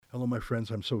Hello, my friends.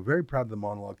 I'm so very proud of the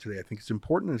monologue today. I think it's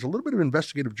important. It's a little bit of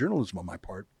investigative journalism on my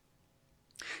part.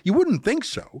 You wouldn't think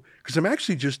so, because I'm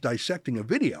actually just dissecting a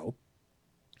video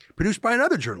produced by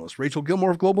another journalist, Rachel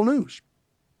Gilmore of Global News.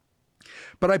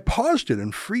 But I paused it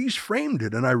and freeze-framed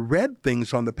it, and I read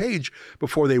things on the page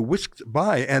before they whisked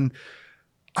by, and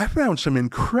I found some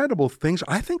incredible things.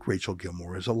 I think Rachel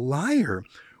Gilmore is a liar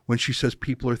when she says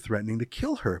people are threatening to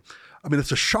kill her. I mean,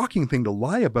 it's a shocking thing to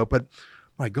lie about, but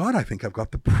my God, I think I've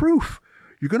got the proof.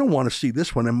 You're going to want to see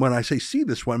this one. And when I say see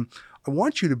this one, I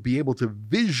want you to be able to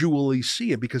visually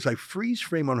see it, because I freeze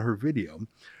frame on her video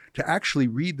to actually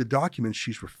read the documents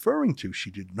she's referring to.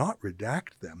 She did not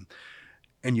redact them.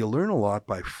 And you learn a lot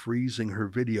by freezing her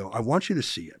video. I want you to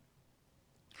see it.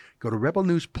 Go to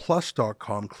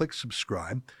rebelnewsplus.com, click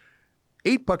subscribe.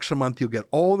 $8 a month, you'll get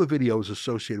all the videos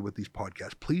associated with these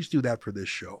podcasts. Please do that for this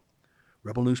show.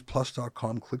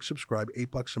 rebelnewsplus.com, click subscribe,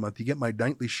 $8 a month. You get my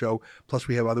nightly show, plus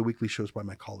we have other weekly shows by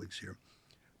my colleagues here.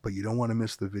 But you don't want to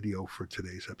miss the video for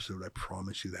today's episode, I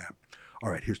promise you that. All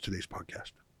right, here's today's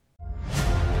podcast. You're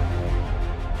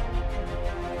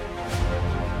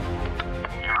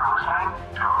listening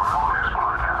to a Rebel News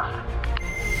Podcast.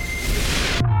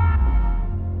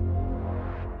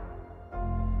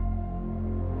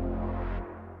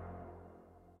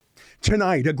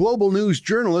 Tonight, a Global News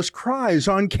journalist cries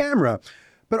on camera.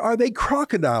 But are they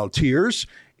crocodile tears?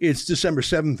 It's December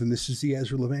 7th, and this is the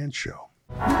Ezra Levant Show.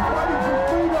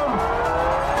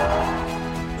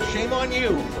 Shame on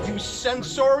you, you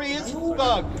censorious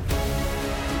thug.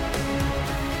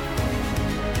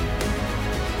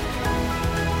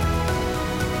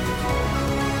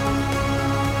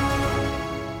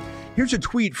 Here's a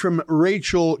tweet from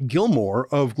Rachel Gilmore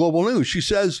of Global News. She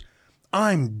says,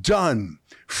 "I'm done.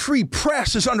 Free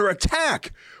press is under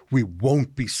attack. We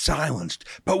won't be silenced,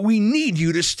 but we need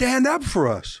you to stand up for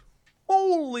us."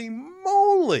 Holy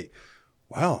moly.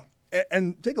 Wow.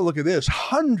 And take a look at this.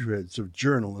 Hundreds of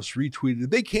journalists retweeted.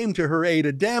 They came to her aid,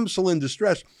 a damsel in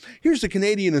distress. Here's the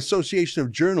Canadian Association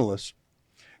of Journalists.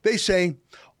 They say,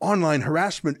 "Online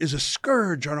harassment is a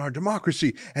scourge on our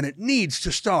democracy, and it needs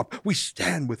to stop. We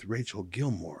stand with Rachel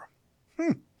Gilmore."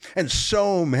 And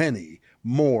so many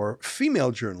more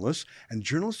female journalists and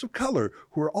journalists of color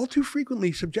who are all too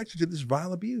frequently subjected to this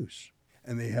vile abuse.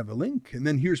 And they have a link. And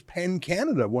then here's PEN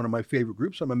Canada, one of my favorite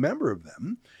groups. I'm a member of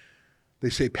them.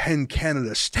 They say PEN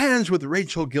Canada stands with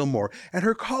Rachel Gilmore and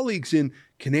her colleagues in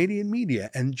Canadian media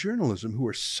and journalism who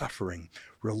are suffering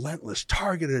relentless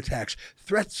targeted attacks,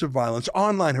 threats of violence,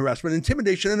 online harassment,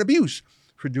 intimidation, and abuse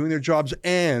for doing their jobs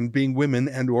and being women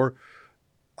and or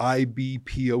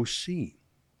IBPOC,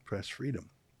 press freedom.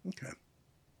 Okay.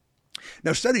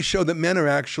 Now, studies show that men are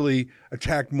actually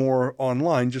attacked more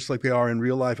online, just like they are in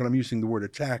real life. And I'm using the word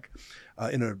attack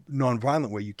in a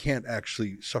nonviolent way. You can't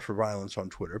actually suffer violence on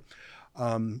Twitter.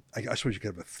 I suppose you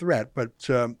could have a threat, but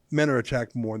men are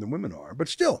attacked more than women are. But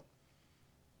still,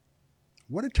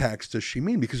 what attacks does she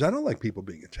mean? Because I don't like people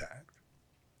being attacked.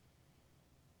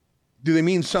 Do they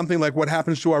mean something like what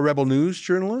happens to our Rebel News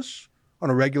journalists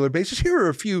on a regular basis? Here are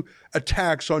a few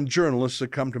attacks on journalists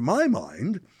that come to my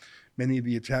mind. Many of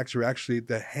the attacks are actually at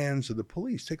the hands of the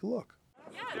police. Take a look.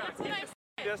 Yeah, that's what I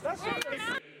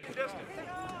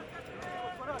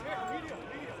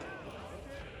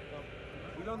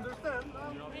We understand.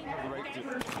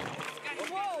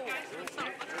 Whoa! Guys, stop.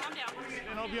 Let's calm down.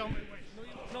 And I'll be on my way.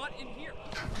 Not in here.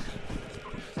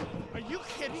 Are you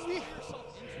kidding me?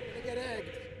 Get egged.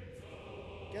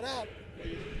 Get out.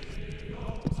 Get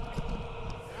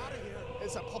out of here.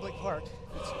 It's a public park.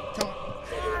 Come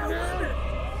on.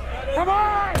 Come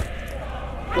on!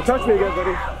 Don't touch me again,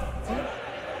 buddy.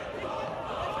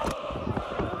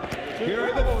 Here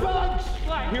are the thugs!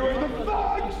 Here are the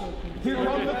thugs! Here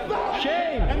are the thugs!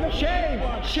 Shame! And the shame!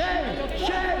 Shame!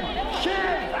 Shame!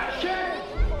 Shame! Shame!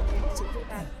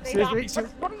 Seriously?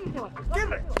 What are you doing?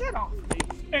 Get off me!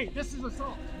 Hey, this is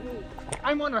assault.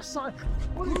 I'm on a side.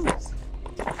 What is this?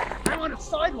 I'm on a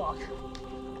sidewalk.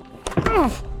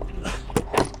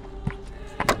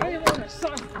 I am on a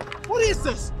sidewalk. What is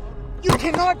this? You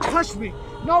cannot touch me.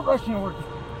 No Russian order.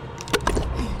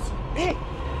 Hey.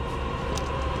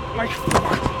 Like,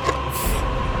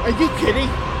 are you kidding?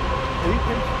 Are you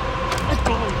kidding? Let's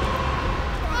go.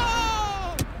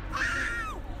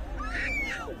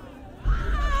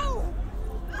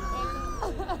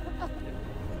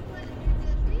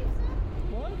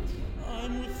 What?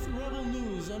 I'm with Rebel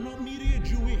News. I'm not media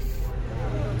Jewish.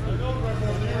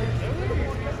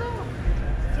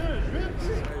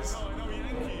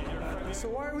 So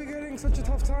why are we getting such a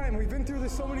tough time? We've been through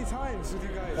this so many times with you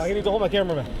guys. I need to hold my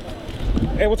cameraman.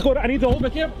 Hey, what's going on? I need to hold my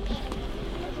camera.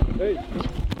 Hey.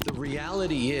 The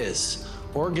reality is,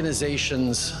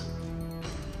 organizations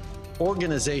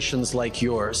like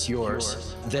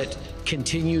yours that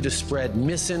continue to spread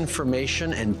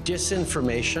misinformation and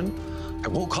disinformation. I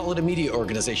won't call it a media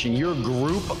organization. Your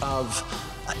group of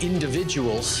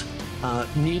individuals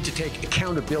need to take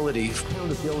accountability.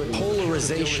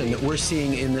 Polarization that we're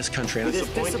seeing in this country. And it's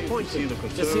disappointing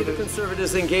to see the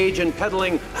Conservatives engage in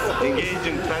peddling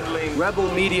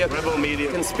rebel media,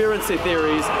 conspiracy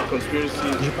theories.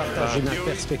 J'ai partagé ma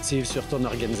perspective sur ton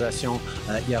organisation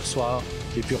hier soir.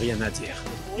 J'ai plus rien à dire.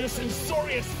 This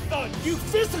censorious thug! You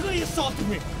physically assaulted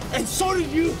me! And so did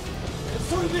you! And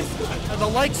so did this guy! The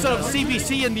likes of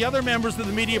CBC and the other members of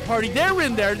the media party, they're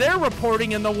in there, they're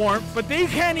reporting in the warmth, but they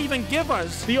can't even give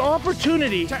us the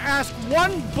opportunity to ask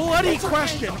one bloody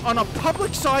question on a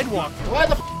public sidewalk. Why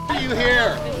the are you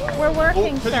here? We're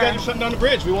working, Because sir. you guys are shutting down the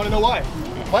bridge. We want to know why.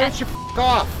 Why don't you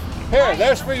off? Here,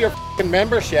 there's for your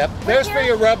membership. There's for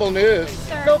your Rebel News.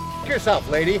 Sir. Go yourself,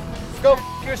 lady. Go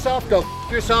yourself. Go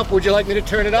yourself. Would you like me to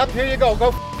turn it up? Here you go.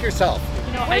 Go yourself.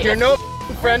 You're no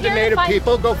friend of Native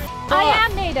people. Go off. I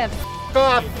am Native. Go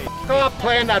off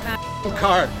playing that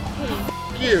card.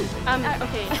 You.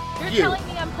 Okay. You're You. telling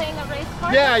me I'm playing a race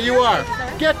card? Yeah, you are.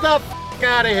 Sir? Get the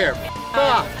out of here.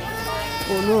 Off.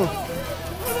 Oh no.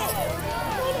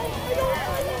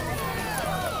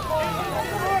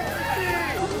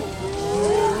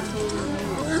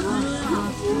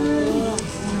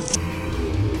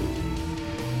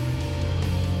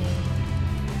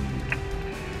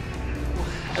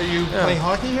 Are you playing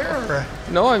hockey here? Or?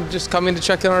 No, I'm just coming to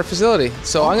check in our facility.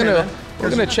 So Okay,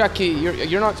 we're gonna check you.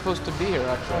 You're not supposed to be here,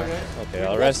 actually. Okay,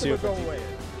 I'll arrest you.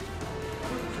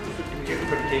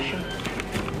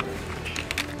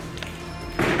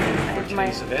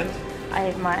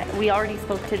 We already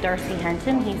spoke to Darcy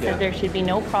Henton. He said there should be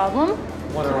no problem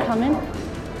to come in.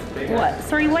 What?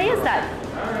 Sorry, why is that?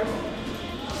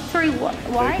 Sorry,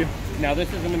 why? Now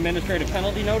this is an administrative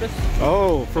penalty notice.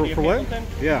 Oh, for what? Hamilton.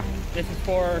 Yeah. This is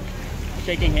for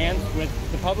shaking hands with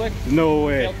the public. No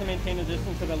way. Fail to maintain a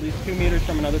distance of at least 2 meters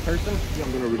from another person.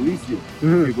 I'm going to release you. If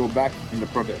you go back in the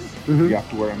protest, you have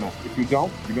to wear a mask. If you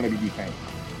don't, you're going to be detained.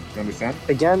 You understand?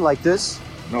 Again, like this?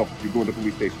 No, you go to the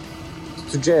police station.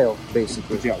 To jail,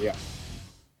 basically. To jail, yeah.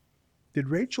 Did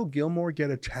Rachel Gilmore get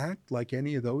attacked like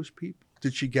any of those people?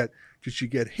 Did she get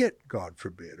hit, God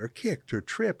forbid, or kicked, or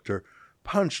tripped, or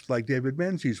punched like David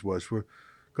Menzies was? Or,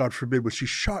 God forbid, was she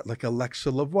shot like Alexa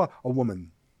Lavoie, a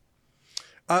woman?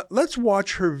 Let's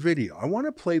watch her video. I want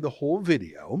to play the whole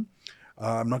video.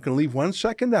 I'm not going to leave 1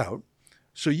 second out,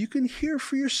 so you can hear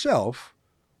for yourself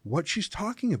what she's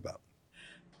talking about.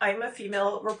 I'm a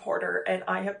female reporter and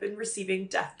I have been receiving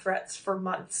death threats for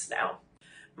months now.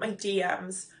 My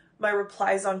DMs, my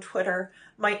replies on Twitter,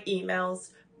 my emails,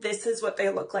 this is what they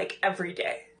look like every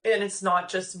day. And it's not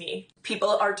just me. People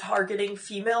are targeting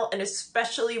female and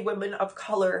especially women of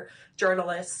color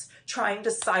journalists, trying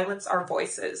to silence our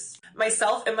voices.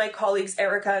 Myself and my colleagues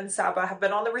Erica and Saba have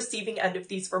been on the receiving end of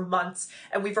these for months,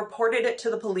 and we've reported it to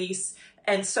the police,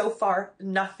 and so far,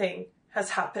 nothing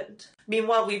has happened.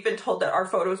 Meanwhile, we've been told that our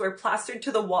photos were plastered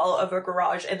to the wall of a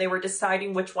garage and they were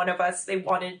deciding which one of us they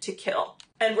wanted to kill.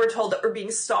 And we're told that we're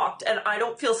being stalked, and I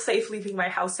don't feel safe leaving my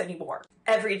house anymore.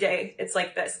 Every day, it's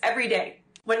like this. Every day.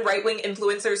 When right-wing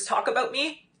influencers talk about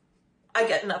me, I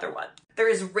get another one. There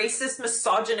is racist,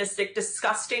 misogynistic,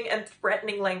 disgusting, and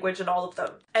threatening language in all of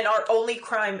them. And our only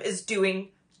crime is doing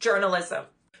journalism.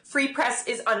 Free press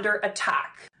is under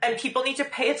attack. And people need to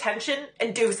pay attention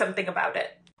and do something about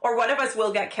it. Or one of us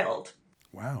will get killed.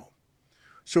 Wow.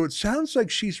 So it sounds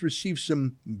like she's received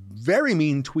some very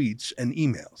mean tweets and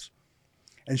emails.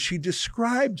 And she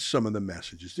described some of the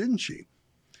messages, didn't she?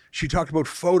 She talked about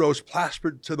photos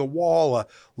plastered to the wall, a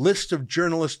list of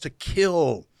journalists to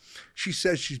kill. She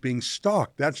says she's being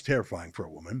stalked. That's terrifying for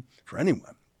a woman, for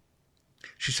anyone.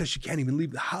 She says she can't even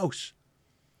leave the house.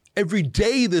 Every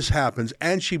day this happens,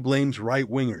 and she blames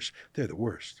right-wingers. They're the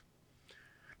worst.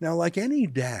 Now, like any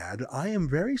dad, I am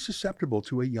very susceptible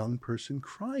to a young person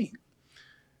crying.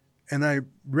 And I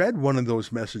read one of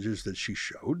those messages that she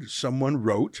showed. Someone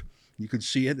wrote, you could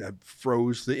see it, I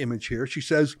froze the image here. She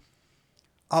says,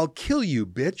 "I'll kill you,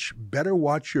 bitch. Better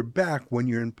watch your back when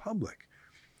you're in public."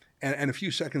 And a few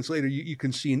seconds later, you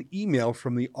can see an email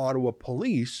from the Ottawa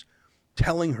police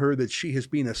telling her that she has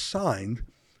been assigned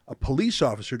a police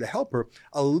officer to help her,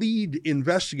 a lead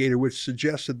investigator, which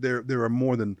suggests that there are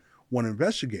more than one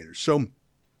investigator. So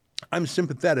I'm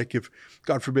sympathetic if,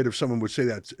 God forbid, if someone would say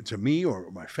that to me or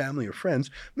my family or friends.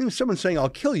 I mean, if someone's saying, "I'll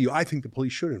kill you," I think the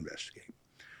police should investigate.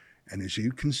 And as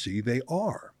you can see, they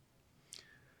are.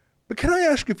 But can I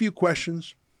ask a few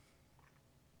questions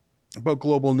about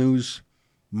global news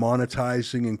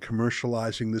monetizing and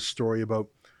commercializing this story about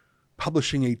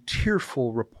publishing a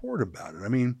tearful report about it. I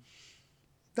mean,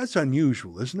 that's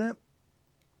unusual, isn't it?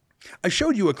 I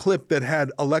showed you a clip that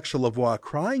had Alexa Lavoie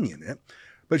crying in it,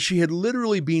 but she had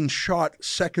literally been shot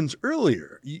seconds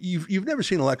earlier. You've never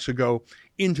seen Alexa go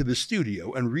into the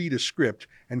studio and read a script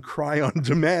and cry on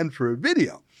demand for a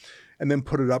video and then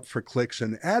put it up for clicks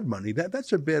and ad money.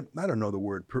 That's a bit, I don't know the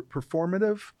word,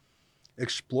 performative,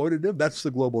 exploitative. That's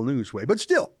the Global News way. But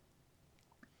still,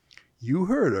 you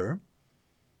heard her.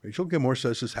 Rachel Gilmore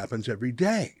says this happens every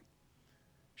day.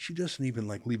 She doesn't even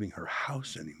like leaving her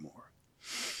house anymore.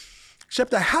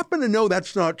 Except I happen to know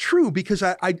that's not true because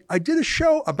I did a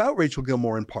show about Rachel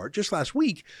Gilmore in part just last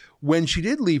week. When she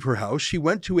did leave her house, she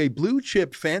went to a blue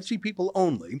chip, fancy people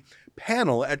only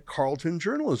panel at Carleton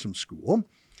Journalism School.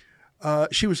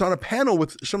 She was on a panel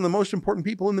with some of the most important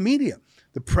people in the media,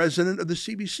 the president of the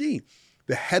CBC,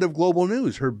 the head of Global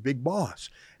News, her big boss,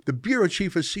 the bureau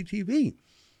chief of CTV.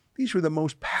 These were the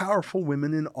most powerful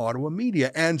women in Ottawa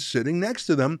media, and sitting next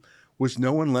to them was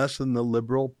no one less than the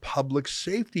Liberal Public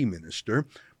Safety Minister,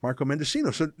 Marco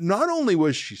Mendicino. So not only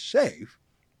was she safe,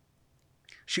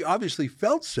 she obviously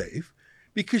felt safe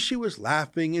because she was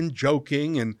laughing and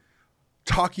joking and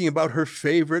talking about her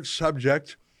favorite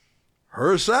subject,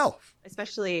 herself.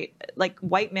 Especially like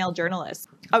white male journalists.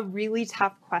 A really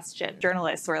tough question.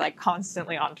 Journalists were like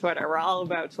constantly on Twitter. We're all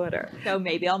about Twitter. So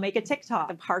maybe I'll make a TikTok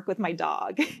and park with my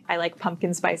dog. I like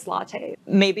pumpkin spice latte.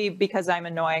 Maybe because I'm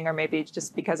annoying or maybe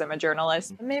just because I'm a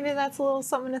journalist. Maybe that's a little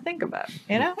something to think about,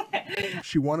 you know?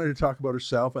 She wanted to talk about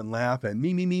herself and laugh and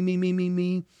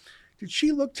me. Did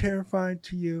she look terrified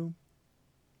to you?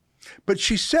 But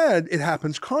she said it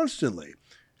happens constantly.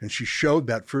 And she showed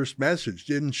that first message,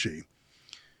 didn't she?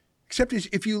 Except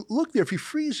if you look there, if you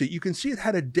freeze it, you can see it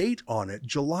had a date on it,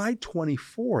 July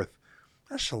 24th.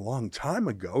 That's a long time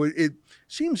ago. It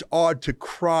seems odd to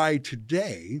cry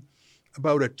today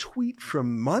about a tweet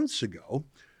from months ago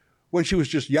when she was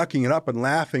just yucking it up and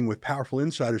laughing with powerful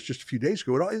insiders just a few days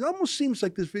ago. It almost seems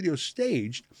like this video is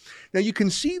staged. Now, you can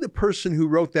see the person who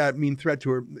wrote that mean threat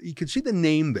to her. You can see the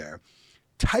name there.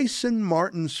 Tyson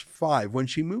Martins 5. When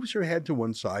she moves her head to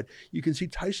one side, you can see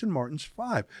Tyson Martins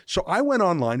 5. So I went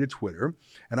online to Twitter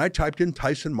and I typed in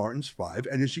Tyson Martins 5,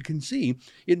 and as you can see,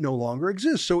 it no longer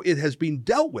exists. So it has been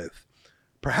dealt with,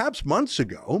 perhaps months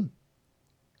ago,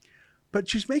 but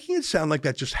she's making it sound like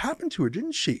that just happened to her,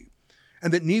 didn't she?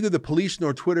 And that neither the police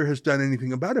nor Twitter has done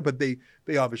anything about it, but they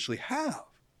obviously have.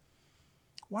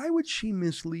 Why would she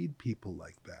mislead people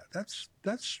like that?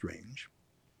 That's strange.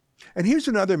 And here's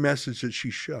another message that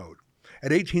she showed.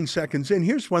 At 18 seconds in,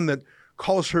 here's one that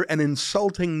calls her an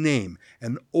insulting name,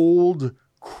 an old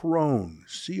crone,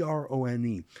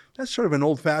 C-R-O-N-E. That's sort of an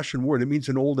old-fashioned word. It means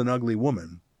an old and ugly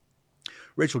woman.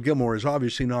 Rachel Gilmore is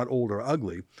obviously not old or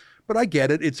ugly, but I get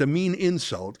it. It's a mean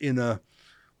insult in a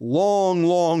long,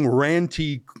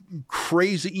 ranty,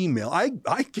 crazy email.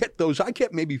 I get those. I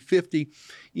get maybe 50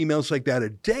 emails like that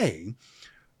a day.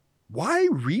 Why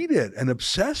read it and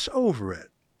obsess over it?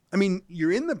 I mean,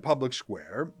 you're in the public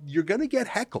square. You're going to get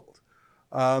heckled.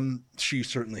 She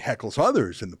certainly heckles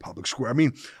others in the public square. I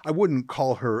mean, I wouldn't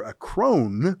call her a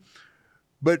crone,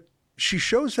 but she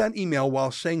shows that email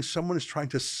while saying someone is trying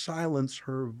to silence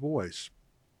her voice.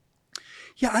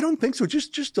 Yeah, I don't think so.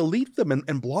 Just delete them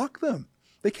and block them.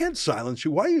 They can't silence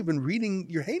you. Why are you even reading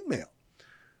your hate mail?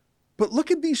 But look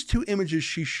at these two images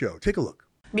she showed. Take a look.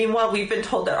 Meanwhile, we've been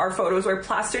told that our photos were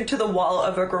plastered to the wall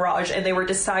of a garage and they were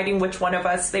deciding which one of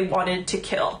us they wanted to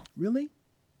kill. Really?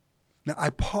 Now,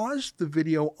 I paused the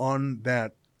video on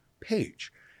that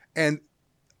page and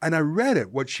I read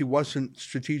it, what she wasn't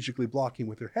strategically blocking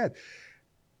with her head.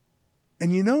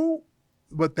 And you know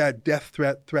what that death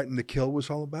threatened to kill was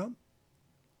all about?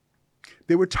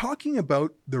 They were talking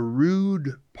about the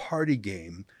rude party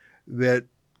game that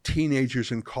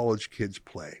teenagers and college kids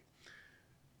play.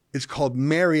 It's called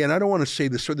Marry, and I don't want to say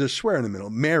this, so there's a swear in the middle.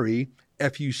 Marry,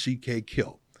 F-U-C-K,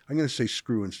 kill. I'm going to say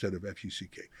screw instead of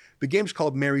F-U-C-K. The game's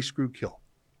called Marry, Screw, Kill.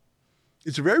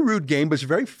 It's a very rude game, but it's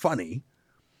very funny.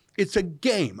 It's a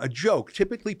game, a joke,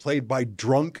 typically played by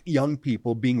drunk young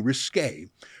people being risque,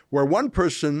 where one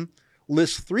person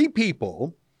lists 3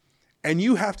 people, and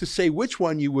you have to say which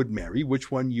one you would marry, which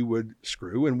one you would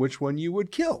screw, and which one you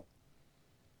would kill.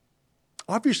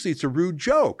 Obviously, it's a rude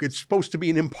joke. It's supposed to be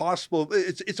an impossible,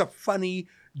 it's a funny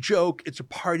joke. It's a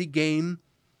party game.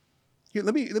 Here,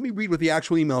 let me read what the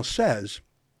actual email says,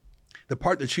 the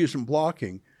part that she isn't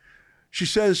blocking. She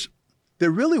says,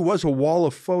 there really was a wall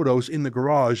of photos in the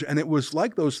garage, and it was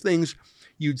like those things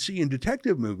you'd see in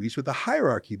detective movies with a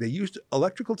hierarchy. They used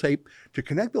electrical tape to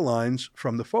connect the lines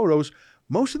from the photos.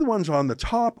 Most of the ones on the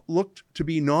top looked to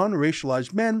be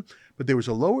non-racialized men, but there was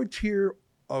a lower tier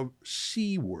of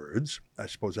C words. I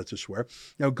suppose that's a swear.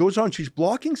 Now it goes on, she's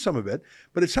blocking some of it,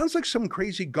 but it sounds like some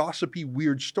crazy, gossipy,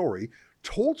 weird story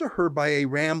told to her by a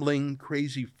rambling,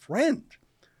 crazy friend.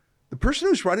 The person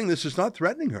who's writing this is not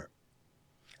threatening her.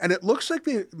 And it looks like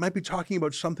they might be talking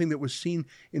about something that was seen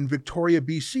in Victoria,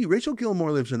 BC. Rachel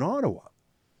Gilmore lives in Ottawa.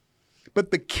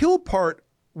 But the kill part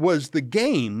was the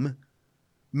game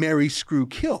Marry, Screw,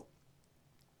 Kill.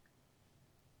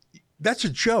 That's a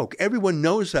joke. Everyone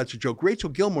knows that's a joke. Rachel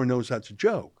Gilmore knows that's a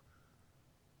joke.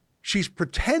 She's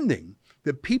pretending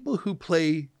that people who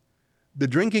play the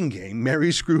drinking game,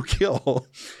 Marry, Screw, Kill,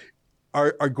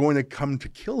 are going to come to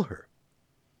kill her.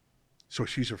 So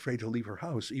she's afraid to leave her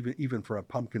house, even for a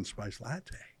pumpkin spice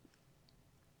latte.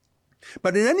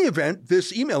 But in any event,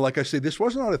 this email, like I say, this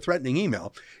was not a threatening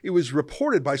email. It was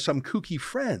reported by some kooky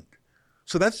friend.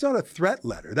 So that's not a threat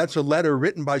letter. That's a letter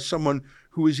written by someone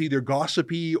who is either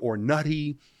gossipy or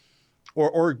nutty,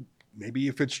 or maybe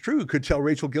if it's true, could tell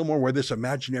Rachel Gilmore where this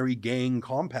imaginary gang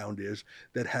compound is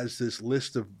that has this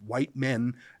list of white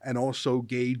men and also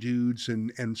gay dudes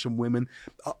and some women.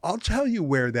 I'll tell you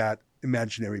where that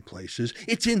imaginary place is.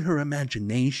 It's in her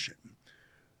imagination.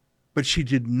 But she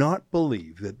did not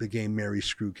believe that the game Marry,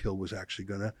 Screw, Kill was actually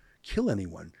going to kill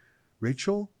anyone.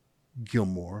 Rachel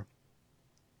Gilmore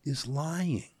is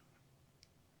lying.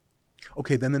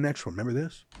 Okay, then the next one. Remember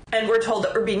this? And we're told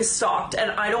that we're being stalked, and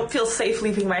I don't feel safe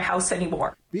leaving my house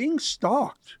anymore. Being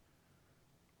stalked?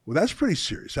 Well, that's pretty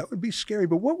serious. That would be scary.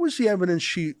 But what was the evidence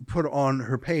she put on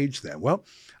her page then? Well,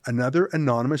 another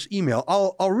anonymous email.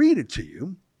 I'll read it to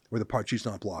you, or the part she's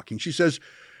not blocking. She says,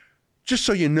 just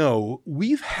so you know,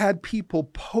 we've had people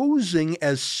posing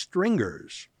as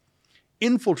stringers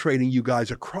infiltrating you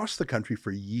guys across the country for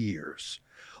years.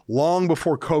 Long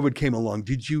before COVID came along,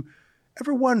 did you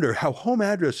ever wonder how home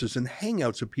addresses and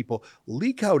hangouts of people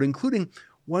leak out, including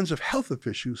ones of health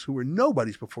officials who were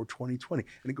nobodies before 2020?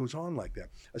 And it goes on like that.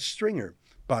 A stringer,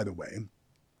 by the way,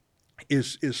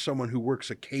 is someone who works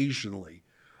occasionally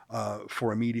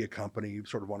for a media company,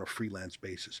 sort of on a freelance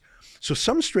basis. So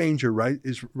some stranger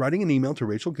is writing an email to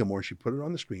Rachel Gilmore. She put it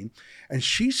on the screen, and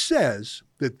she says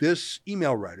that this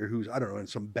email writer, who's, I don't know, in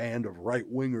some band of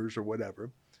right-wingers or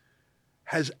whatever,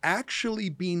 has actually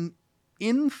been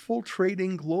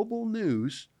infiltrating Global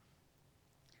News,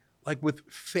 like with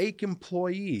fake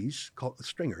employees called the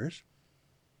stringers,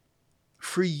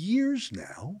 for years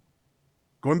now,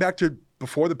 going back to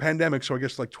before the pandemic, so I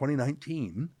guess like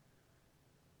 2019,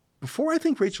 before I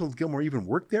think Rachel Gilmore even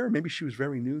worked there, maybe she was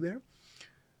very new there,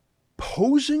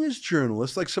 posing as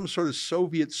journalists like some sort of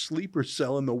Soviet sleeper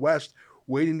cell in the West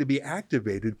waiting to be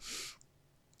activated.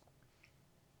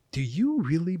 Do you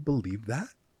really believe that?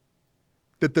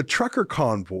 That the trucker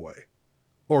convoy,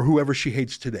 or whoever she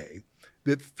hates today,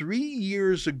 that 3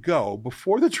 years ago,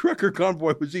 before the trucker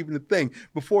convoy was even a thing,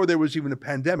 before there was even a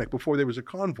pandemic, before there was a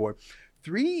convoy,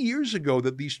 3 years ago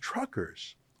that these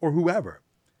truckers, or whoever,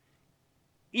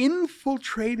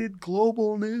 infiltrated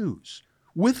Global News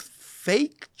with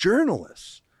fake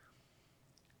journalists,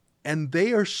 and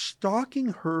they are stalking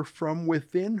her from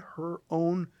within her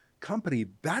own company.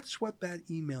 That's what that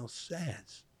email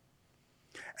says.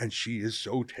 And she is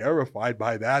so terrified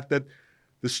by that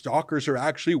the stalkers are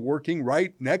actually working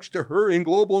right next to her in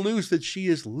Global News that she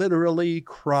is literally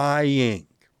crying.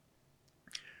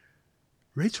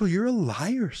 Rachel, you're a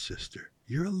liar, sister.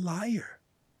 You're a liar.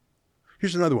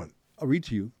 Here's another one. I'll read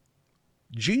to you.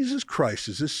 Jesus Christ,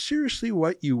 is this seriously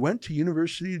what you went to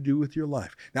university to do with your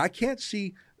life? Now, I can't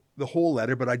see the whole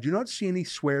letter, but I do not see any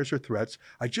swears or threats.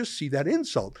 I just see that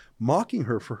insult, mocking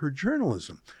her for her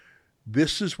journalism.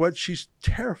 This is what she's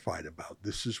terrified about.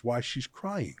 This is why she's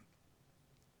crying.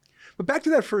 But back to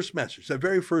that first message, that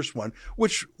very first one,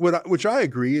 which I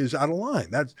agree is out of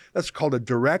line. That's called a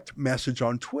direct message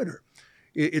on Twitter.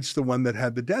 It's the one that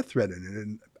had the death threat in it,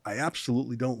 and I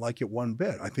absolutely don't like it one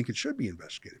bit. I think it should be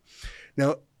investigated.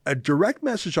 Now, a direct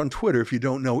message on Twitter, if you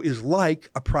don't know, is like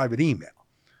a private email,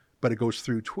 but it goes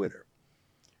through Twitter.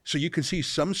 So you can see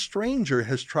some stranger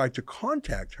has tried to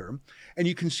contact her, and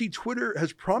you can see Twitter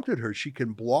has prompted her. She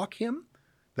can block him.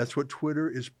 That's what Twitter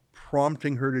is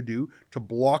prompting her to do, to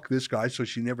block this guy so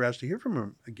she never has to hear from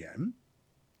him again.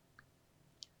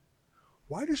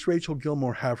 Why does Rachel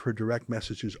Gilmore have her direct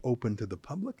messages open to the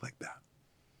public like that?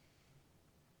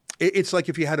 It's like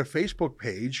if you had a Facebook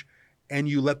page and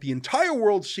you let the entire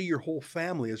world see your whole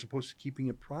family as opposed to keeping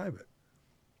it private.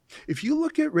 If you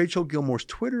look at Rachel Gilmore's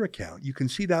Twitter account, you can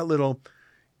see that little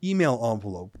email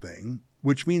envelope thing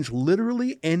which means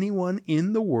literally anyone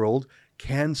in the world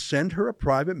can send her a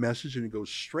private message and it goes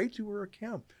straight to her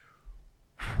account.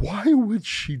 Why would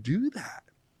she do that?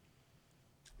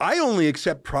 I only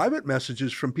accept private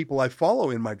messages from people I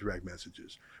follow in my direct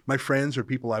messages, my friends or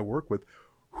people I work with.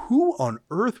 Who on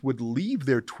earth would leave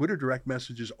their Twitter direct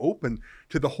messages open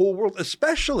to the whole world,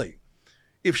 especially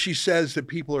if she says that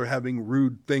people are having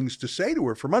rude things to say to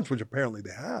her for months, which apparently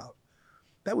they have?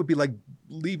 That would be like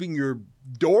leaving your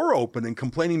door open and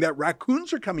complaining that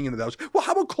raccoons are coming into the house. Well,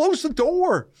 how about close the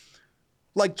door?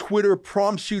 Like Twitter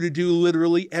prompts you to do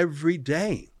literally every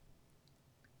day.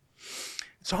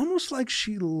 It's almost like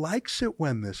she likes it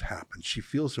when this happens. She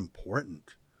feels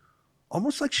important.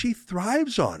 Almost like she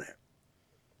thrives on it.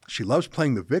 She loves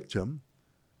playing the victim.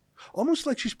 Almost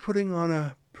like she's putting on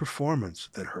a performance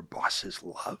that her bosses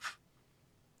love.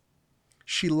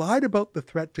 She lied about the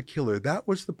threat to kill her. That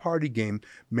was the party game.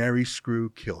 Marry, screw,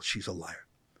 kill. She's a liar.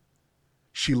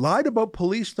 She lied about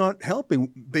police not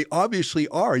helping. They obviously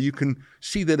are. You can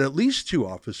see that at least 2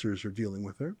 officers are dealing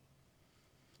with her.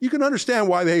 You can understand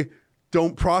why they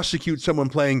don't prosecute someone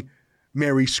playing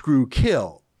marry, screw,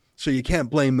 kill. So you can't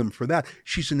blame them for that.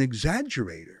 She's an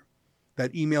exaggerator.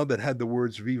 That email that had the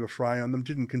words Viva Frei on them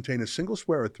didn't contain a single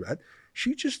swear or threat.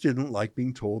 She just didn't like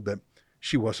being told that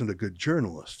she wasn't a good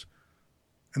journalist.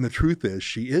 And the truth is,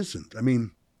 she isn't. I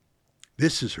mean,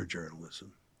 this is her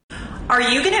journalism. Are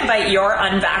you going to invite your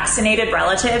unvaccinated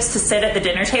relatives to sit at the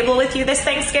dinner table with you this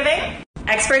Thanksgiving?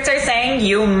 Experts are saying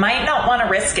you might not want to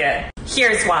risk it.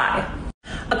 Here's why.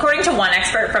 According to one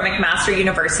expert from McMaster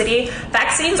University,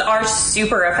 vaccines are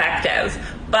super effective,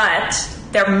 but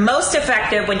they're most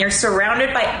effective when you're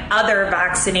surrounded by other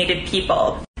vaccinated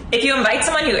people. If you invite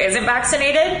someone who isn't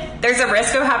vaccinated, there's a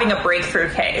risk of having a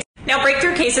breakthrough case. Now,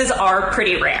 breakthrough cases are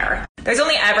pretty rare. There's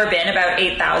only ever been about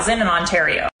 8,000 in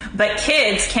Ontario, but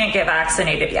kids can't get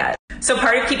vaccinated yet. So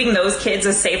part of keeping those kids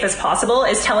as safe as possible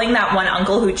is telling that one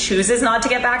uncle who chooses not to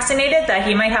get vaccinated that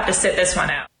he might have to sit this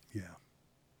one out. Yeah.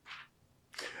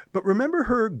 But remember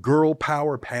her girl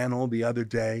power panel the other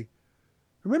day?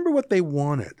 Remember what they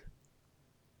wanted?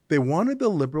 They wanted the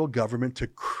Liberal government to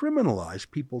criminalize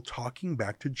people talking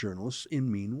back to journalists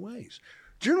in mean ways.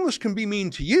 Journalists can be mean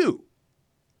to you.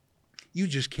 You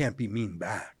just can't be mean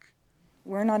back.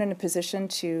 We're not in a position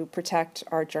to protect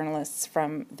our journalists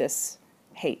from this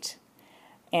hate.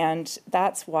 And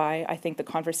that's why I think the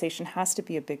conversation has to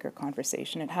be a bigger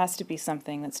conversation. It has to be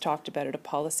something that's talked about at a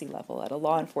policy level, at a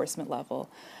law enforcement level.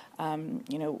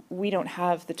 We don't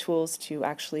have the tools to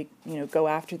actually, go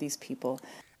after these people.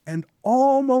 And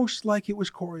almost like it was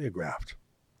choreographed,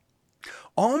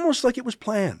 almost like it was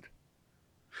planned,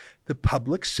 the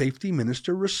public safety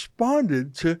minister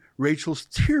responded to Rachel's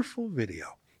tearful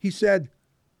video. He said,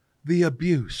 the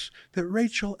abuse that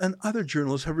Rachel and other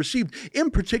journalists have received,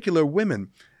 in particular women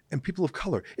and people of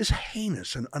color, is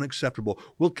heinous and unacceptable.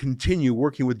 We'll continue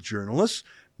working with journalists,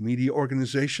 media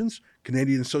organizations,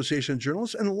 Canadian Association of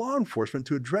Journalists, and law enforcement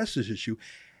to address this issue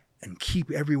and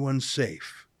keep everyone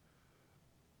safe.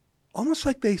 Almost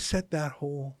like they set that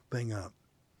whole thing up.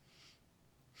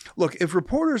 Look, if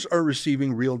reporters are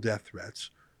receiving real death threats,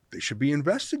 they should be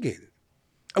investigated.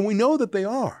 And we know that they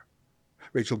are.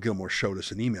 Rachel Gilmore showed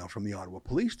us an email from the Ottawa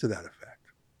Police to that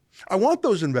effect. I want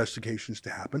those investigations to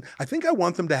happen. I think I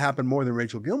want them to happen more than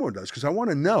Rachel Gilmore does, because I want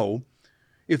to know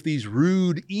if these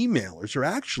rude emailers are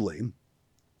actually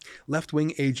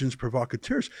left-wing agents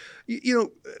provocateurs.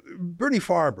 Bernie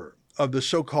Farber of the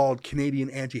so-called Canadian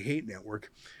Anti-Hate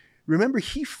Network, remember,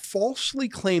 he falsely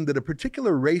claimed that a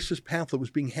particular racist pamphlet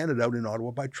was being handed out in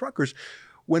Ottawa by truckers,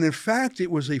 when in fact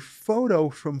it was a photo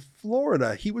from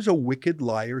Florida. He was a wicked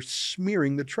liar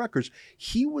smearing the truckers.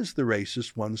 He was the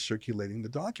racist one circulating the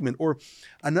document. Or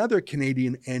another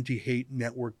Canadian Anti-Hate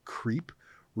Network creep,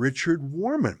 Richard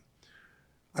Warman.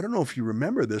 I don't know if you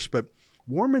remember this, but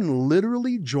Warman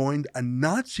literally joined a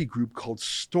Nazi group called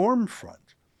Stormfront.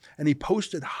 And he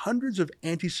posted hundreds of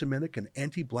anti-Semitic and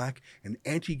anti-Black and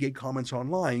anti-gay comments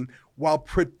online while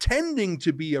pretending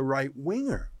to be a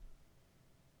right-winger.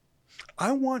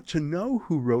 I want to know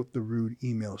who wrote the rude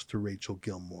emails to Rachel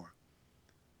Gilmore.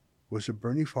 Was it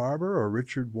Bernie Farber or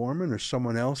Richard Warman or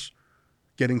someone else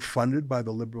getting funded by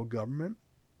the Liberal government?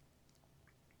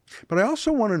 But I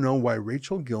also want to know why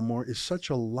Rachel Gilmore is such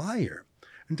a liar.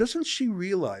 And doesn't she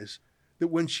realize that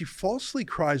when she falsely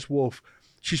cries wolf,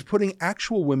 she's putting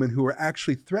actual women who are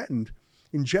actually threatened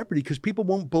in jeopardy because people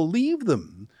won't believe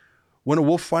them when a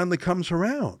wolf finally comes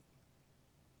around?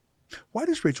 Why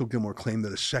does Rachel Gilmore claim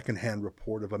that a secondhand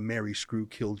report of a marry, screw,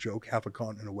 kill joke half a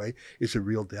continent away is a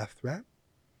real death threat?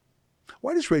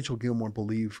 Why does Rachel Gilmore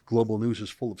believe Global News is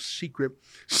full of secret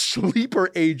sleeper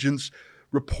agents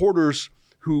reporters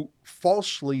who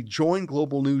falsely joined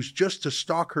Global News just to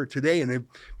stalk her today and have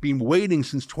been waiting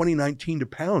since 2019 to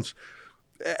pounce.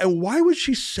 And why would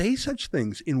she say such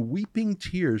things in weeping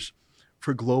tears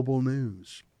for Global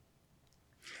News?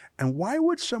 And why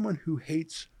would someone who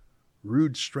hates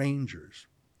rude strangers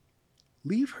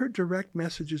leave her direct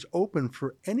messages open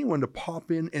for anyone to pop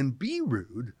in and be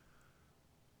rude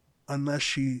unless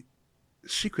she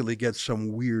secretly gets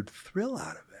some weird thrill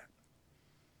out of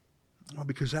it? Well,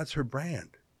 because that's her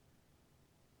brand.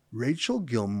 Rachel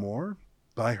Gilmore,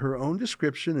 by her own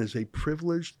description, is a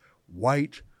privileged,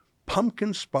 white,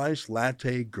 pumpkin spice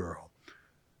latte girl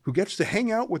who gets to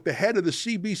hang out with the head of the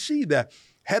CBC, the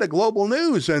head of Global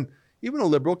News, and even a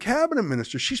liberal cabinet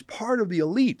minister. She's part of the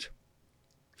elite,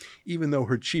 even though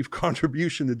her chief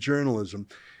contribution to journalism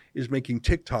is making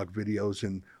TikTok videos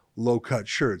in low-cut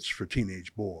shirts for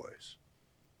teenage boys.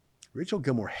 Rachel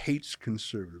Gilmore hates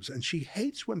conservatives, and she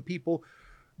hates when people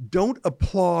don't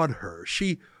applaud her.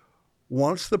 She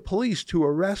wants the police to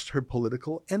arrest her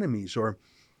political enemies, or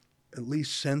at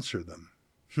least censor them.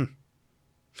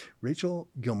 Rachel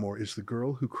Gilmore is the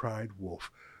girl who cried wolf.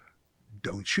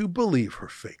 Don't you believe her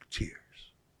fake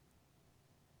tears?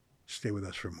 Stay with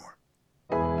us for more.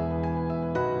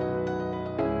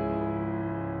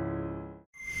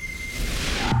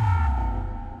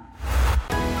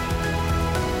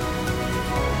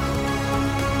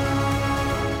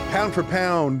 Pound for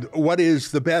pound, what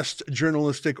is the best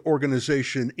journalistic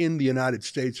organization in the United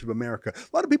States of America?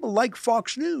 A lot of people like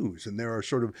Fox News, and there are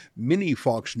sort of mini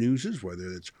Fox Newses,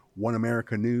 whether it's One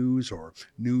America News or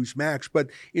Newsmax. But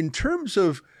in terms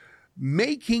of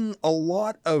making a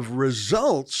lot of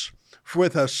results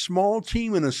with a small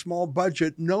team and a small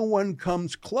budget, no one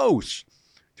comes close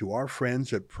to our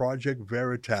friends at Project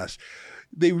Veritas.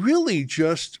 They really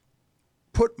just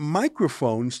put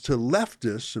microphones to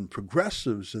leftists and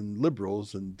progressives and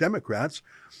liberals and Democrats,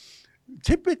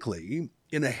 typically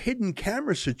in a hidden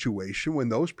camera situation when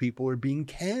those people are being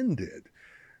candid.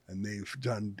 And they've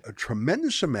done a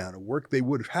tremendous amount of work. They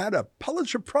would have had a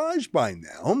Pulitzer Prize by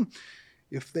now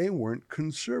if they weren't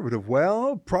conservative.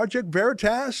 Well, Project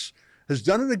Veritas has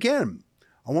done it again.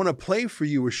 I want to play for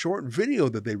you a short video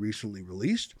that they recently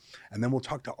released, and then we'll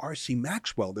talk to R.C.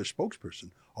 Maxwell, their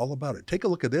spokesperson, all about it. Take a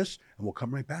look at this, and we'll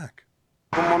come right back.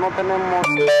 Como no tenemos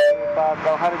para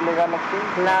trabajar ilegal aquí.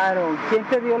 Claro. ¿Quién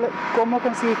te dio, cómo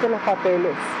conseguiste los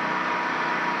papeles?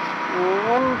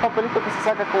 Un papelito que se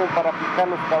saca como para aplicar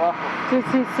los trabajos. Sí,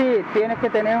 sí, sí. Tienes que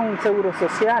tener un seguro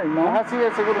social, ¿no? Ajá, sí,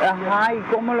 el seguro social. Ajá, ¿y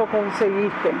cómo lo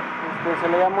conseguiste? Se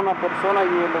le llama a una persona y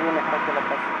él le viene a la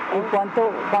casa. ¿Y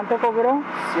cuánto cobró?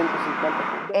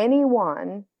 150.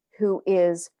 Anyone who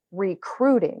is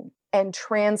recruiting and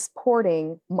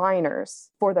transporting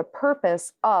minors for the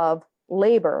purpose of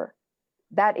labor,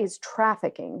 that is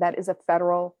trafficking. That is a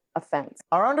federal offense.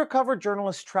 Our undercover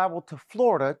journalists traveled to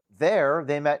Florida. There,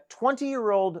 they met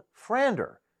 20-year-old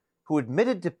Frander, who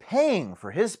admitted to paying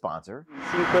for his sponsor.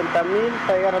 $50,000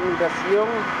 pagar a migración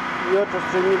y otros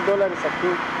 $3,000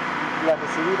 aquí la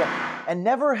recibida. And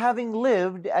never having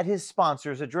lived at his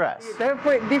sponsor's address.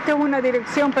 Diste una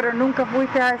dirección, pero nunca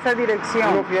fuiste a esa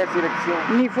dirección. No fui a esa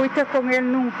dirección. Ni fuiste con él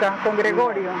nunca, con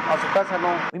Gregorio. A su casa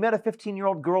no. We met a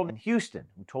 15-year-old girl in Houston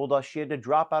who told us she had to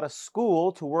drop out of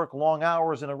school to work long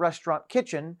hours in a restaurant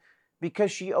kitchen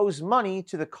because she owes money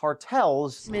to the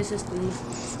cartels. Meses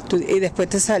y después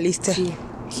te saliste.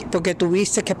 Sí. Porque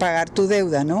tuviste que pagar tu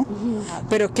deuda, ¿no?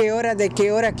 Pero ¿de qué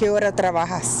hora a qué hora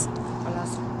trabajas? A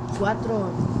las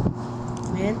 4.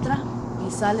 Entra y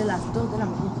sale las 2 de la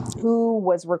mañana. Who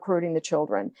was recruiting the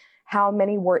children? How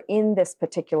many were in this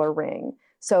particular ring?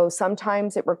 So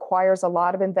sometimes it requires a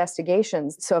lot of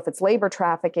investigations. So if it's labor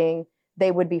trafficking,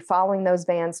 they would be following those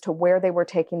vans to where they were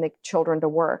taking the children to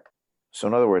work. So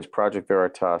in other words, Project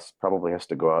Veritas probably has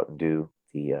to go out and do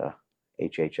the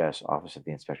HHS, Office of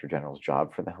the Inspector General's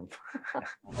job for them.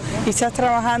 ¿Y estás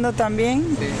trabajando también?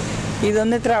 Sí. ¿Y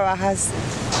dónde trabajas?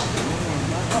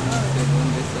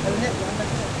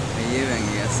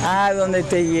 Ah, donde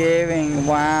te lleven,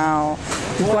 wow.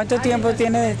 ¿Y cuánto tiempo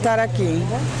tienes de estar aquí?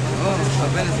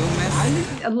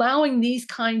 Allowing these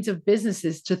kinds of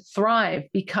businesses to thrive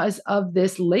because of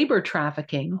this labor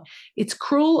trafficking, it's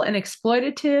cruel and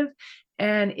exploitative,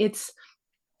 and it's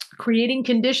creating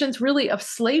conditions really of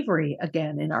slavery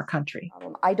again in our country.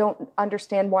 I don't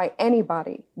understand why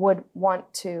anybody would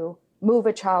want to move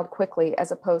a child quickly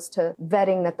as opposed to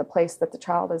vetting that the place that the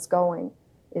child is going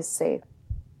is safe.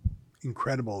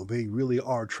 Incredible. They really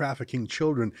are trafficking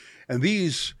children. And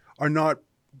these are not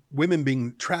women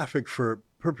being trafficked for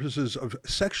purposes of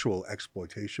sexual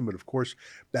exploitation, but of course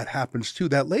that happens too.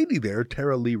 That lady there,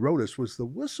 Tara Lee Rodas, was the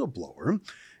whistleblower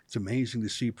It's amazing to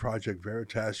see Project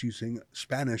Veritas using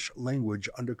Spanish language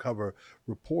undercover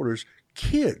reporters,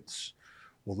 kids.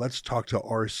 Well, let's talk to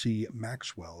R.C.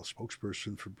 Maxwell,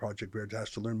 spokesperson for Project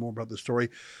Veritas, to learn more about the story.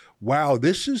 Wow,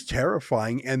 this is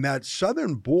terrifying. And that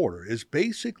southern border is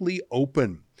basically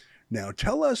open. Now,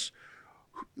 tell us,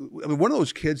 I mean, one of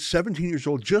those kids, 17 years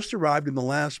old, just arrived in the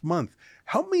last month.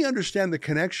 Help me understand the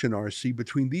connection, R.C.,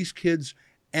 between these kids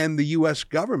and the U.S.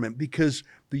 government, because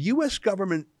the U.S.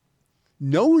 government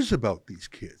knows about these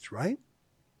kids, right?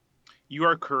 You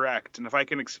are correct. And if I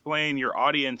can explain, your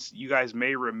audience, you guys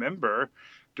may remember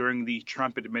during the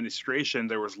Trump administration,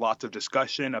 there was lots of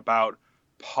discussion about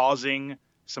pausing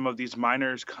some of these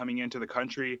minors coming into the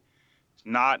country,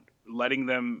 not letting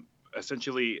them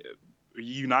essentially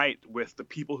unite with the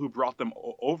people who brought them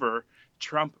over.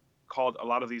 Trump called a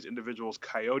lot of these individuals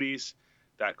coyotes.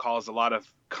 That caused a lot of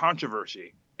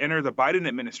controversy. Enter the Biden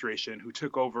administration, who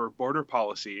took over border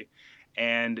policy,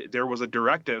 and there was a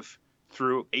directive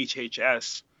through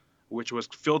HHS, which was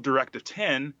Field Directive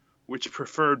 10, which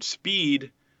preferred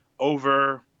speed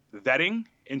over vetting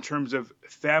in terms of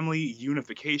family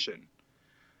unification.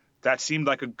 That seemed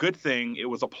like a good thing. It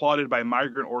was applauded by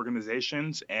migrant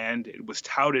organizations, and it was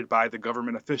touted by the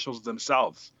government officials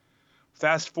themselves.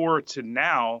 Fast forward to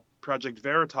now, Project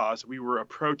Veritas, we were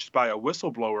approached by a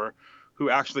whistleblower who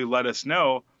actually let us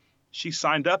know she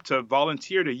signed up to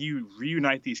volunteer to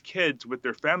reunite these kids with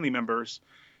their family members.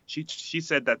 She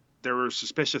said that there were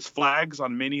suspicious flags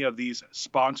on many of these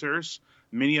sponsors.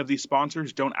 Many of these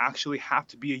sponsors don't actually have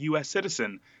to be a U.S.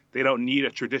 citizen. They don't need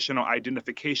a traditional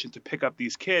identification to pick up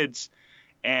these kids.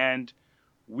 And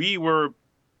we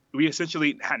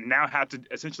essentially had to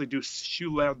essentially do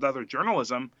shoe leather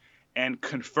journalism and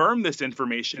confirm this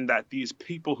information that these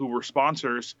people who were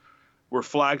sponsors were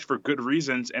flagged for good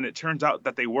reasons. And it turns out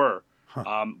that they were.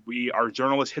 Our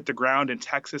journalists hit the ground in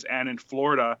Texas and in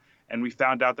Florida, and we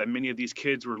found out that many of these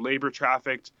kids were labor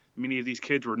trafficked. Many of these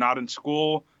kids were not in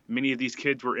school. Many of these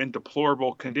kids were in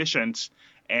deplorable conditions.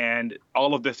 And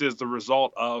all of this is the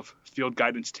result of Field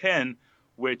Guidance 10,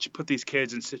 which put these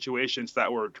kids in situations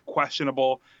that were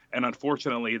questionable. And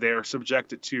unfortunately, they are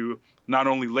subjected to not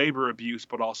only labor abuse,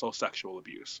 but also sexual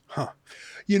abuse.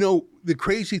 You know, the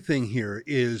crazy thing here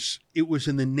is it was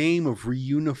in the name of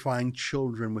reunifying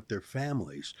children with their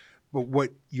families. But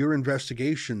what your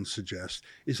investigation suggests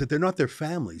is that they're not their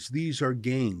families. These are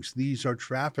gangs. These are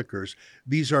traffickers.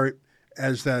 These are,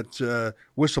 as that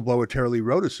whistleblower Tara-Leigh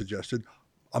Rhoda suggested,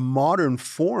 a modern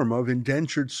form of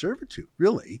indentured servitude,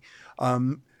 really.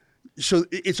 So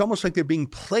it's almost like they're being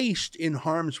placed in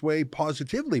harm's way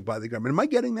positively by the government. Am I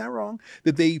getting that wrong?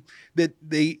 That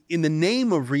they, in the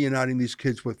name of reuniting these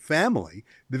kids with family,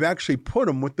 they've actually put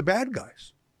them with the bad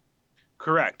guys.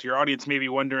 Correct. Your audience may be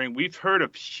wondering, we've heard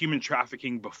of human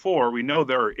trafficking before. We know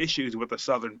there are issues with the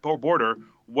southern border.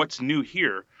 What's new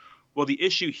here? Well, the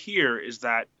issue here is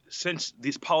that since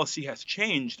this policy has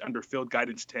changed under Field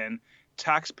Guidance 10,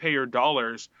 taxpayer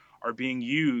dollars are being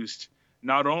used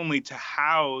not only to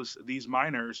house these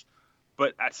minors,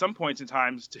 but at some points in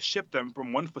times to ship them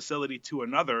from one facility to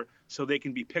another so they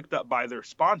can be picked up by their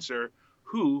sponsor,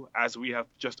 who, as we have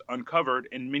just uncovered,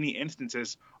 in many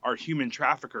instances are human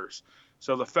traffickers.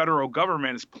 So the federal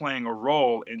government is playing a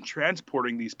role in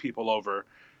transporting these people over.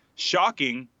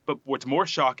 Shocking, but what's more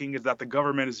shocking is that the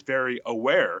government is very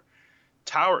aware.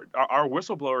 Our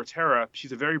whistleblower, Tara,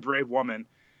 she's a very brave woman.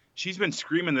 She's been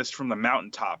screaming this from the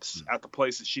mountaintops at the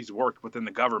places she's worked within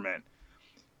the government.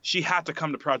 She had to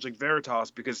come to Project Veritas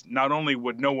because not only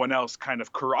would no one else kind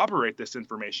of corroborate this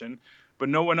information, but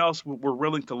no one else were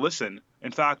willing to listen.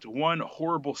 In fact, one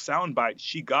horrible soundbite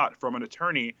she got from an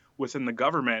attorney within the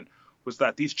government was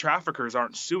that these traffickers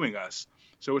aren't suing us.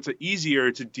 So it's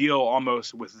easier to deal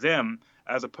almost with them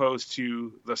as opposed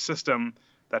to the system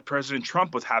that President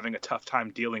Trump was having a tough time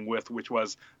dealing with, which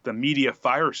was the media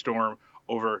firestorm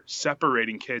over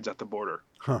separating kids at the border.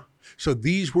 So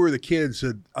these were the kids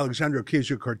that Alexandria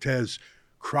Ocasio-Cortez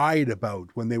cried about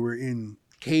when they were in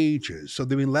cages. So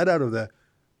they've been let out of the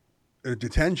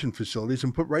detention facilities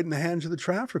and put right in the hands of the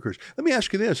traffickers. Let me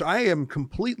ask you this. I am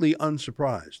completely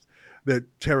unsurprised that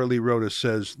Tara-Leigh Rhoda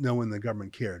says no one in the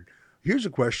government cared. Here's a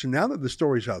question. Now that the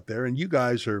story's out there and you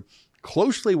guys are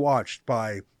closely watched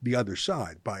by the other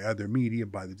side, by other media,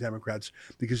 by the Democrats,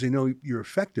 because they know you're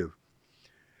effective,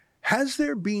 has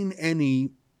there been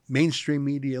any mainstream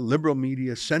media, liberal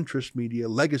media, centrist media,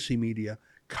 legacy media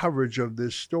coverage of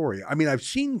this story? I mean, I've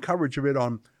seen coverage of it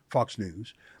on Fox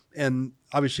News, and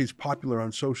obviously it's popular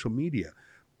on social media.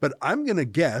 But I'm going to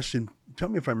guess, and tell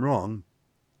me if I'm wrong,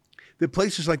 that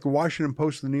places like the Washington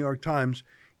Post and the New York Times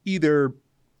either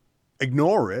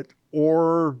ignore it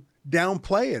or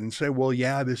downplay it and say, well,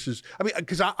 yeah, this is, I mean,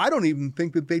 because I don't even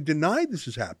think that they deny this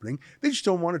is happening. They just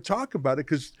don't want to talk about it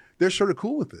because they're sort of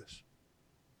cool with this.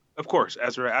 Of course,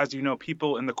 Ezra, as you know,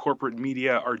 people in the corporate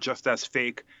media are just as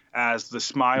fake as the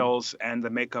smiles and the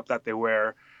makeup that they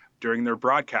wear during their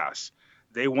broadcasts.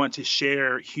 They want to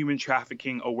share Human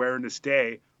Trafficking Awareness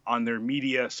Day on their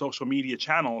social media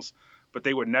channels, but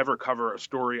they would never cover a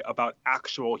story about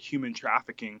actual human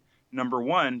trafficking. Number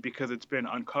one, because it's been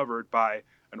uncovered by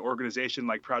an organization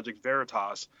like Project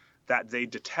Veritas that they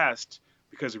detest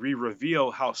because we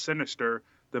reveal how sinister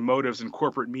the motives in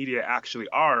corporate media actually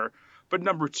are. But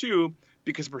number two,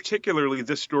 because particularly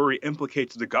this story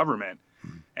implicates the government.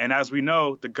 And as we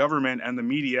know, the government and the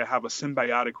media have a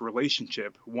symbiotic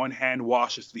relationship. One hand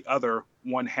washes the other,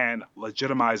 one hand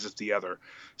legitimizes the other.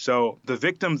 So the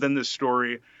victims in this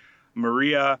story,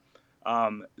 Maria,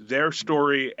 their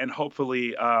story, and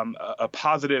hopefully a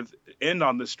positive end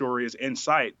on this story is in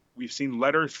sight. We've seen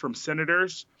letters from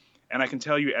senators, and I can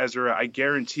tell you, Ezra, I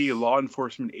guarantee law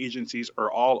enforcement agencies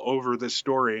are all over this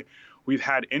story. We've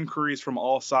had inquiries from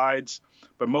all sides,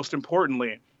 but most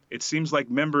importantly, it seems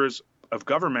like members of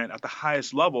government at the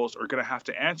highest levels are going to have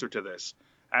to answer to this.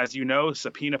 As you know,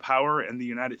 subpoena power in the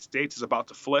United States is about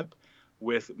to flip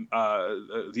with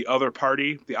the other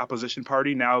party, the opposition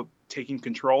party, now taking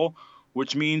control,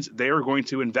 which means they are going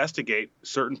to investigate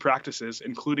certain practices,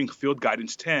 including Field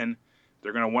Guidance 10.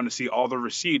 They're going to want to see all the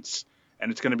receipts,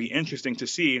 and it's going to be interesting to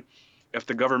see if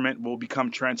the government will become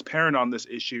transparent on this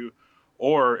issue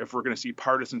or if we're going to see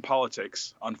partisan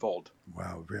politics unfold.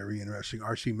 Wow, very interesting.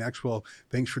 R.C. Maxwell,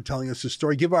 thanks for telling us this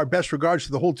story. Give our best regards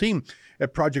to the whole team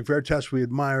at Project Veritas. We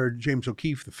admire James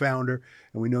O'Keefe, the founder,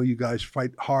 and we know you guys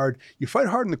fight hard. You fight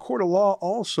hard in the court of law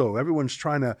also. Everyone's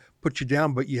trying to put you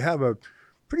down, but you have a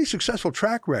pretty successful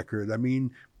track record. I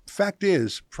mean, fact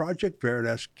is, Project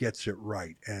Veritas gets it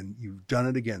right, and you've done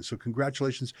it again. So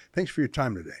congratulations. Thanks for your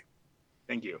time today.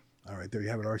 Thank you. All right, there you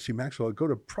have it, R.C. Maxwell. Go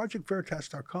to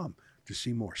projectveritas.com to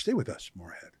see more. Stay with us.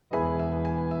 More ahead.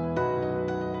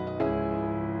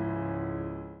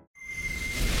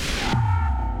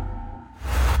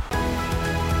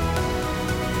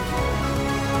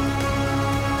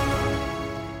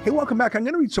 Hey, welcome back. I'm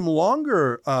going to read some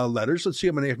longer letters. Let's see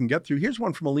how many I can get through. Here's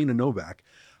one from Alina Novak.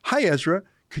 Hi, Ezra.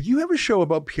 Could you have a show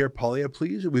about Pierre Poilievre,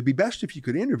 please? It would be best if you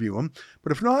could interview him,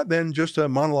 but if not, then just a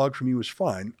monologue from you is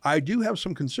fine. I do have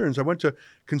some concerns. I went to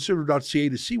conservative.ca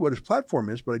to see what his platform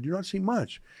is, but I do not see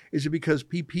much. Is it because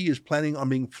PP is planning on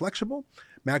being flexible?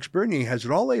 Max Bernier has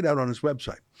it all laid out on his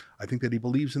website. I think that he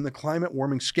believes in the climate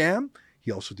warming scam.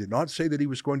 He also did not say that he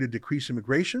was going to decrease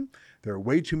immigration. There are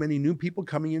way too many new people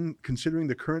coming in considering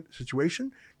the current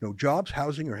situation. No jobs,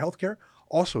 housing, or healthcare.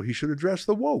 Also, he should address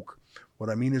the woke. What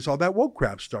I mean is all that woke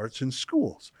crap starts in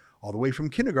schools, all the way from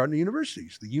kindergarten to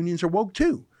universities. The unions are woke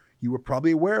too. You were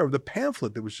probably aware of the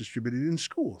pamphlet that was distributed in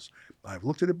schools. I've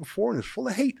looked at it before and it's full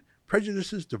of hate,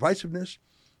 prejudices, divisiveness.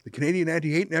 The Canadian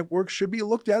Anti-Hate Network should be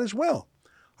looked at as well.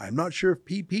 I'm not sure if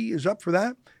PP is up for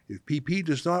that. If PP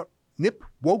does not nip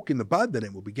woke in the bud, then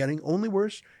it will be getting only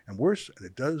worse and worse, and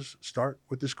it does start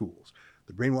with the schools.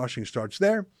 The brainwashing starts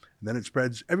there, and then it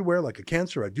spreads everywhere like a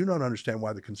cancer. I do not understand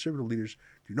why the conservative leaders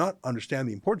do not understand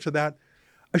the importance of that.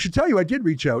 I should tell you, I did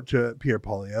reach out to Pierre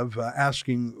Poilievre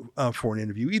asking for an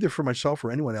interview, either for myself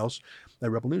or anyone else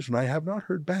at Rebel News, and I have not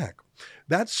heard back.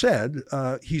 That said,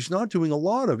 he's not doing a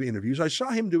lot of interviews. I saw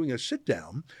him doing a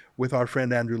sit-down with our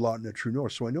friend Andrew Lawton at True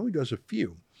North, so I know he does a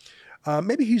few.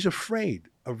 Maybe he's afraid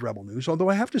of Rebel News, although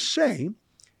I have to say,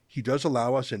 he does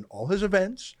allow us in all his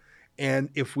events. And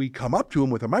if we come up to him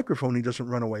with a microphone, he doesn't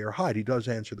run away or hide. He does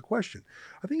answer the question.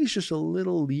 I think he's just a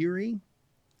little leery.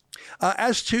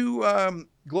 As to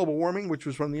global warming, which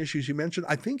was one of the issues you mentioned,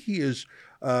 I think he is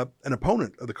an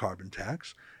opponent of the carbon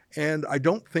tax. And I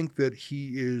don't think that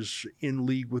he is in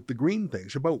league with the green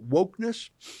things. About wokeness,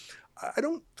 I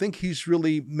don't think he's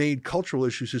really made cultural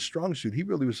issues his strong suit. He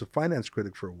really was a finance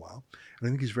critic for a while. And I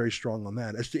think he's very strong on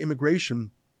that. As to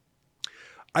immigration,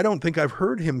 I don't think I've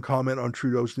heard him comment on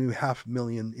Trudeau's new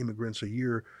 500,000 immigrants a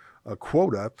year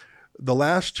quota. The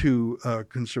last two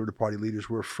Conservative Party leaders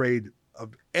were afraid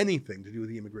of anything to do with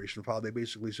the immigration file. They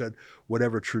basically said,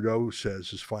 whatever Trudeau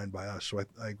says is fine by us. So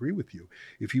I agree with you.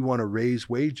 If you want to raise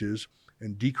wages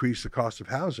and decrease the cost of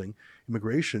housing,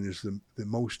 immigration is the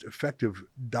most effective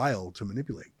dial to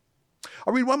manipulate.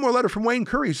 I'll read one more letter from Wayne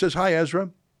Curry. He says, hi, Ezra.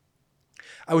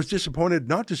 I was disappointed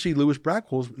not to see Louis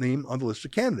Brackpool's name on the list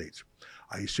of candidates.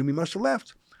 I assume he must have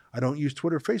left. I don't use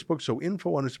Twitter or Facebook, so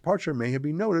info on his departure may have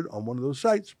been noted on one of those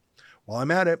sites. While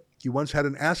I'm at it, you once had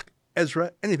an Ask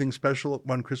Ezra anything special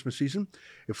one Christmas season?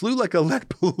 It flew like a lead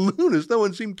balloon as no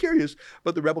one seemed curious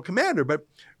about the rebel commander, but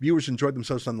viewers enjoyed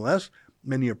themselves nonetheless.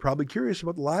 Many are probably curious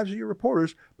about the lives of your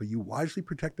reporters, but you wisely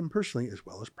protect them personally as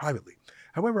well as privately.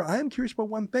 However, I am curious about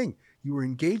one thing. You were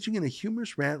engaging in a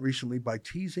humorous rant recently by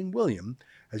teasing William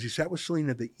as he sat with Celine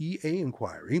at the EA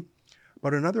inquiry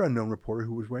about another unknown reporter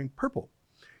who was wearing purple.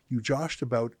 You joshed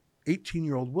about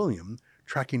 18-year-old William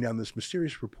tracking down this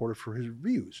mysterious reporter for his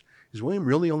views. Is William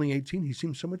really only 18? He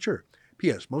seems so mature.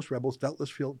 P.S. Most rebels doubtless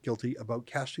feel guilty about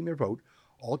casting their vote.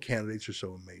 All candidates are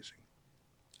so amazing.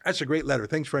 That's a great letter.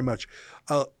 Thanks very much.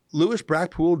 Lewis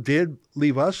Brackpool did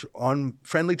leave us on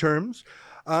friendly terms.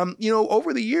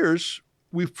 Over the years,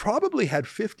 we've probably had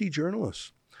 50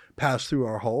 journalists pass through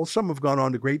our halls. Some have gone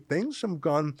on to great things. Some have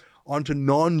gone on to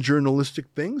non-journalistic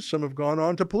things. Some have gone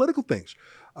on to political things.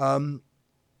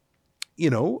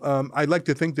 I'd like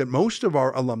to think that most of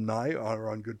our alumni are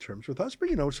on good terms with us, but,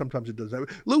 sometimes it doesn't.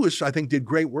 Lewis, I think, did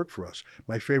great work for us.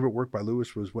 My favorite work by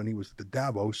Lewis was when he was at the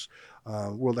Davos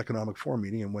World Economic Forum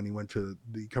meeting and when he went to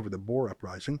cover the Boer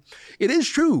uprising. It is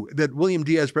true that William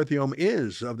Diaz-Berthiaume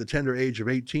is of the tender age of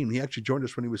 18. He actually joined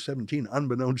us when he was 17,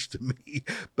 unbeknownst to me,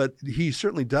 but he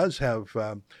certainly does have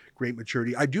great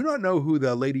maturity. I do not know who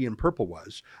the lady in purple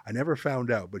was. I never found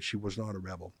out, but she was not a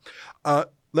rebel.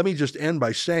 Let me just end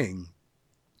by saying,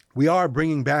 we are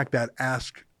bringing back that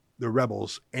Ask the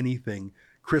Rebels Anything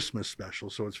Christmas special.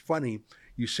 So it's funny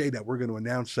you say that. We're going to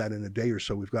announce that in a day or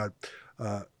so. We've got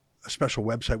a special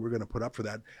website we're going to put up for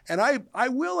that. And I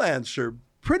will answer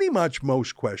pretty much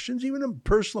most questions, even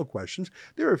personal questions.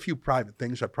 There are a few private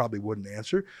things I probably wouldn't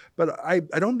answer, but I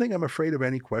don't think I'm afraid of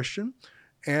any question.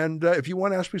 And if you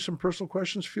want to ask me some personal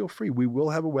questions, feel free. We will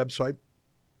have a website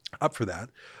up for that.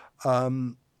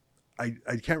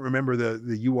 I can't remember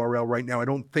the URL right now. I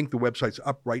don't think the website's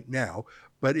up right now,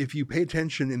 but if you pay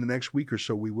attention in the next week or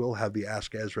so, we will have the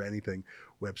Ask Ezra Anything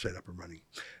website up and running.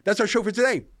 That's our show for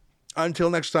today. Until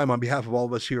next time, on behalf of all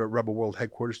of us here at Rebel World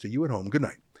Headquarters, to you at home, good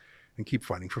night, and keep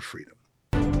fighting for freedom.